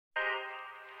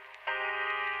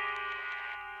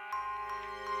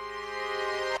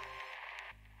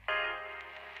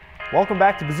Welcome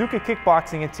back to Bazooka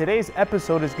Kickboxing, and today's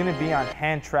episode is going to be on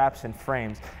hand traps and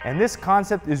frames. And this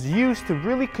concept is used to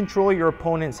really control your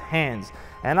opponent's hands.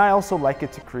 And I also like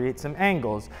it to create some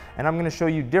angles. And I'm going to show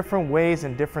you different ways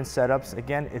and different setups.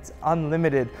 Again, it's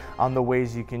unlimited on the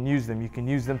ways you can use them. You can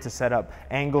use them to set up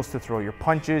angles to throw your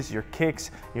punches, your kicks,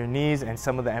 your knees, and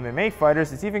some of the MMA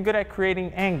fighters, it's even good at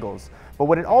creating angles. But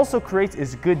what it also creates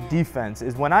is good defense,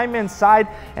 is when I'm inside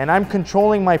and I'm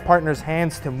controlling my partner's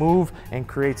hands to move and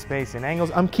create space and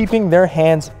angles, I'm keeping their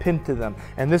hands pinned to them.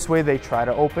 And this way they try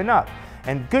to open up.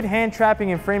 And good hand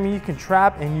trapping and framing, you can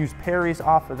trap and use parries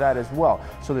off of that as well.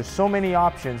 So there's so many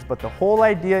options, but the whole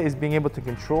idea is being able to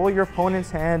control your opponent's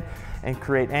hand and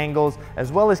create angles,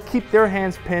 as well as keep their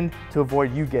hands pinned to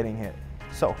avoid you getting hit.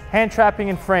 So hand trapping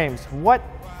and frames, what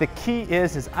the key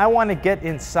is I want to get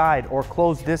inside or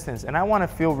close distance, and I want to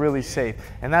feel really safe.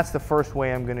 And that's the first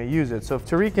way I'm going to use it. So if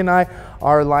Tariq and I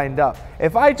are lined up,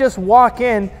 if I just walk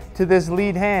in to this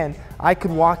lead hand, I could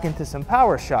walk into some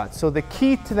power shots. So the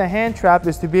key to the hand trap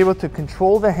is to be able to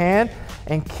control the hand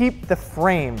and keep the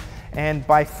frame. And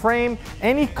by frame,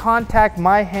 any contact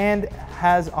my hand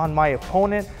has on my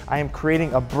opponent, I am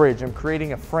creating a bridge, I'm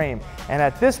creating a frame. And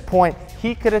at this point,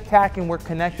 he could attack and we're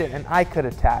connected, and I could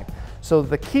attack. So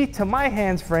the key to my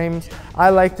hands frames,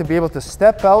 I like to be able to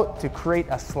step out to create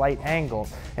a slight angle.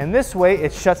 And this way,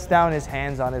 it shuts down his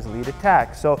hands on his lead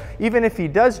attack. So even if he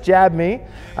does jab me,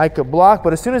 I could block,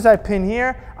 but as soon as I pin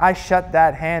here, I shut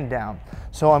that hand down.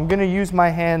 So I'm gonna use my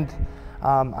hand,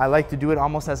 I like to do it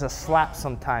almost as a slap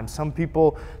sometimes. Some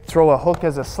people throw a hook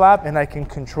as a slap, and I can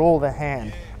control the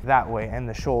hand that way and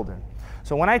the shoulder.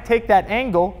 So when I take that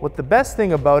angle, what the best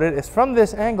thing about it is from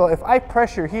this angle, if I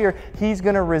pressure here, he's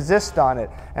gonna resist on it.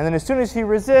 And then as soon as he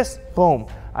resists, boom,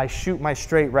 I shoot my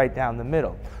straight right down the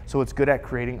middle. So it's good at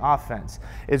creating offense.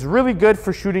 It's really good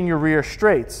for shooting your rear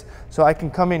straights. So I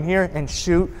can come in here and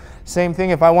shoot. Same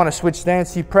thing, if I want to switch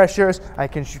stance, he pressures, I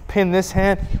can pin this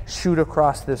hand, shoot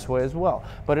across this way as well.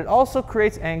 But it also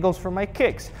creates angles for my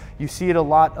kicks. You see it a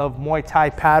lot of Muay Thai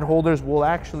pad holders will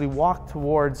actually walk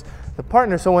towards the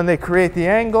partner. So when they create the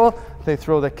angle, they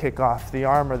throw the kick off the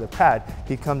arm or the pad.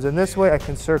 He comes in this way, I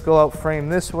can circle out, frame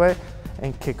this way,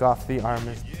 and kick off the arm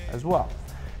as well.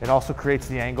 It also creates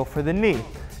the angle for the knee.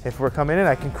 If we're coming in,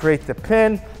 I can create the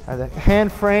pin, the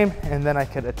hand frame, and then I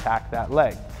could attack that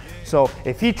leg. So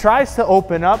if he tries to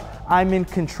open up, I'm in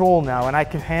control now, and I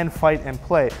can hand fight and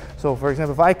play. So for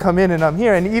example, if I come in and I'm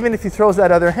here, and even if he throws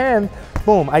that other hand,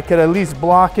 boom, I could at least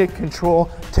block it, control,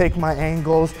 take my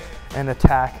angles, and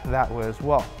attack that way as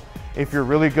well. If you're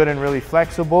really good and really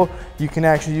flexible, you can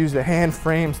actually use the hand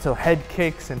frames to head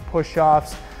kicks and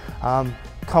push-offs,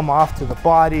 come off to the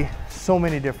body, so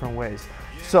many different ways.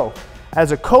 So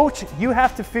as a coach, you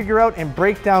have to figure out and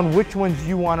break down which ones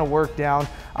you want to work down.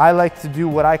 I like to do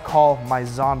what I call my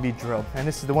zombie drill, and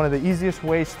this is one of the easiest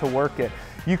ways to work it.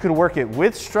 You could work it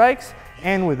with strikes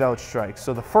and without strikes.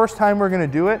 So the first time we're going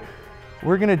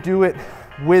to do it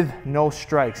with no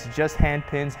strikes, just hand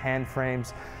pins, hand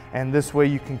frames, and this way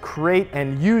you can create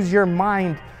and use your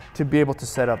mind to be able to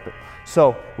set up it.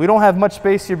 So we don't have much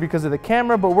space here because of the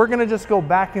camera, but we're gonna just go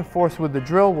back and forth with the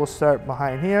drill. We'll start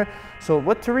behind here. So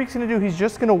what Tariq's gonna do, he's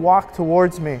just gonna walk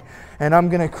towards me, and I'm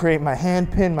gonna create my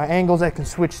hand pin, my angles. I can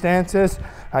switch stances,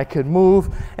 I could move,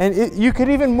 and you could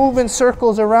even move in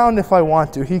circles around if I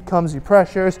want to. He comes, he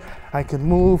pressures, I can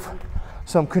move.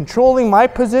 So I'm controlling my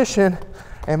position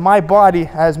and my body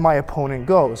as my opponent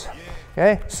goes.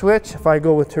 Okay, switch. If I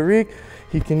go with Tariq,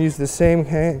 he can use the same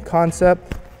hand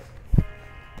concept.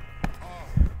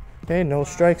 Okay, no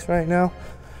strikes right now.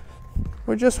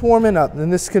 We're just warming up,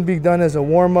 and this can be done as a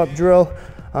warm-up drill.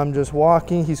 I'm just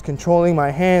walking, he's controlling my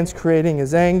hands, creating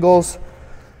his angles.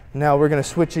 Now we're gonna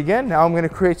switch again. Now I'm gonna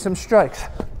create some strikes.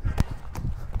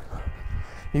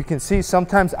 You can see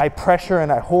sometimes I pressure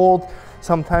and I hold.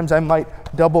 Sometimes I might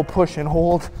double push and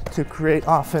hold to create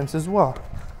offense as well.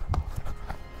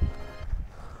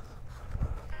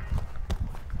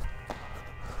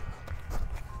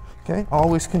 Okay,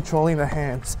 always controlling the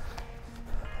hands.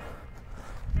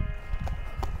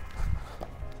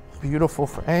 Beautiful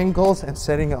for angles and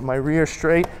setting up my rear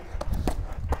straight.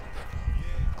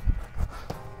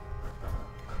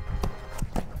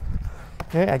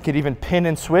 Okay, I could even pin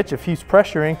and switch. If he's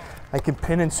pressuring, I can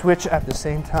pin and switch at the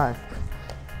same time.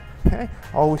 Okay,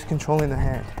 always controlling the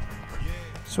hand.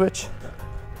 Switch.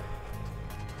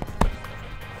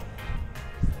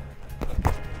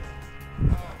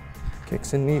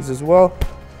 Kicks and knees as well.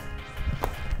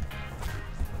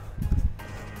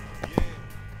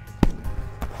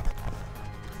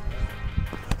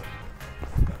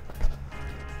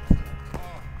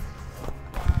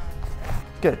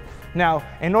 Good. Now,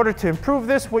 in order to improve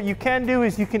this, what you can do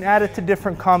is you can add it to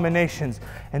different combinations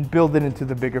and build it into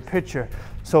the bigger picture.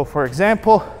 So for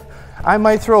example, I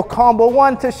might throw combo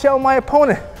 1 to shell my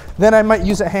opponent. Then I might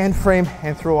use a hand frame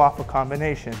and throw off a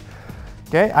combination.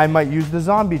 Okay, I might use the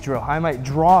zombie drill. I might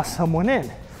draw someone in,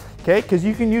 okay, because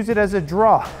you can use it as a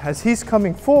draw. As he's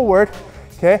coming forward,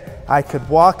 okay, I could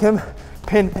walk him,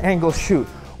 pin, angle, shoot.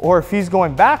 Or if he's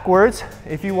going backwards,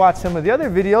 if you watch some of the other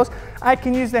videos, I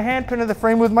can use the hand pin of the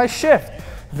frame with my shift.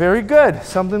 Very good,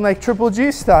 something like Triple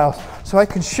G styles. So I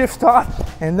can shift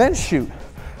off and then shoot.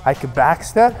 I could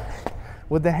backstep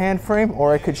with the hand frame,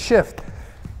 or I could shift,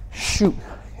 shoot,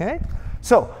 okay?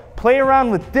 So play around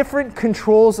with different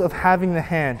controls of having the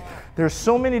hand. There's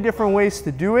so many different ways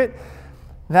to do it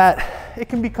that it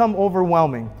can become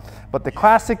overwhelming. But the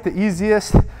classic, the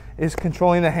easiest, is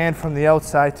controlling the hand from the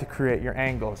outside to create your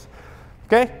angles.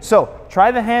 Okay, so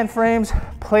try the hand frames,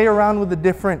 play around with the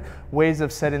different ways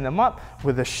of setting them up,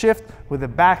 with a shift, with a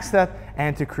back step,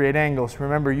 and to create angles.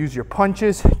 Remember, use your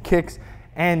punches, kicks,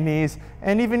 and knees,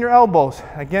 and even your elbows.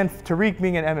 Again, Tariq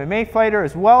being an MMA fighter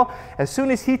as well, as soon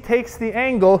as he takes the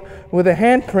angle with a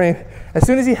hand frame, as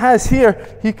soon as he has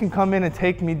here, he can come in and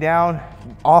take me down,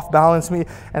 off balance me,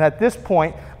 and at this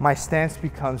point, my stance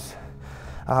becomes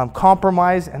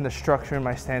compromised and the structure in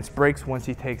my stance breaks once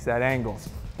he takes that angle.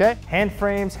 Okay? Hand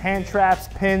frames, hand traps,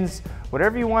 pins,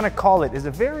 whatever you want to call it, is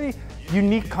a very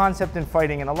unique concept in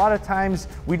fighting, and a lot of times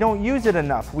we don't use it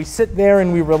enough. We sit there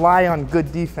and we rely on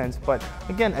good defense, but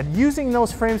again, using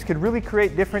those frames could really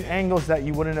create different angles that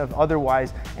you wouldn't have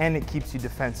otherwise, and it keeps you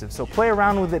defensive. So play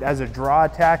around with it as a draw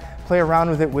attack, play around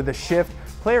with it with a shift,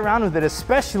 play around with it,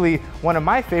 especially one of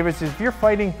my favorites is if you're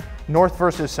fighting North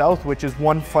versus South, which is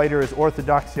one fighter is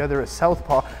orthodox, the other is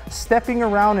southpaw. Stepping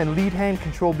around and lead hand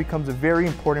control becomes a very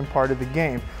important part of the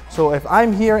game. So if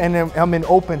I'm here and I'm in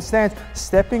open stance,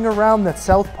 stepping around that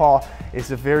southpaw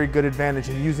is a very good advantage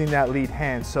in using that lead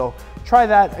hand. So try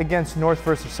that against North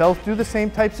versus South. Do the same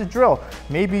types of drill.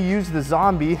 Maybe use the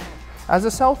zombie as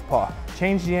a southpaw.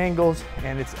 Change the angles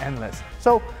and it's endless.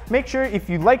 So make sure if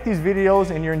you like these videos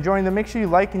and you're enjoying them, make sure you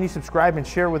like and you subscribe and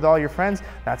share with all your friends.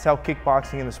 That's how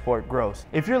kickboxing and the sport grows.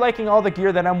 If you're liking all the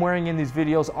gear that I'm wearing in these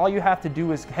videos, all you have to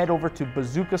do is head over to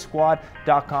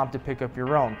bazookasquad.com to pick up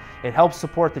your own. It helps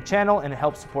support the channel and it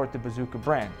helps support the Bazooka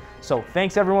brand. So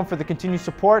thanks everyone for the continued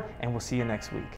support, and we'll see you next week.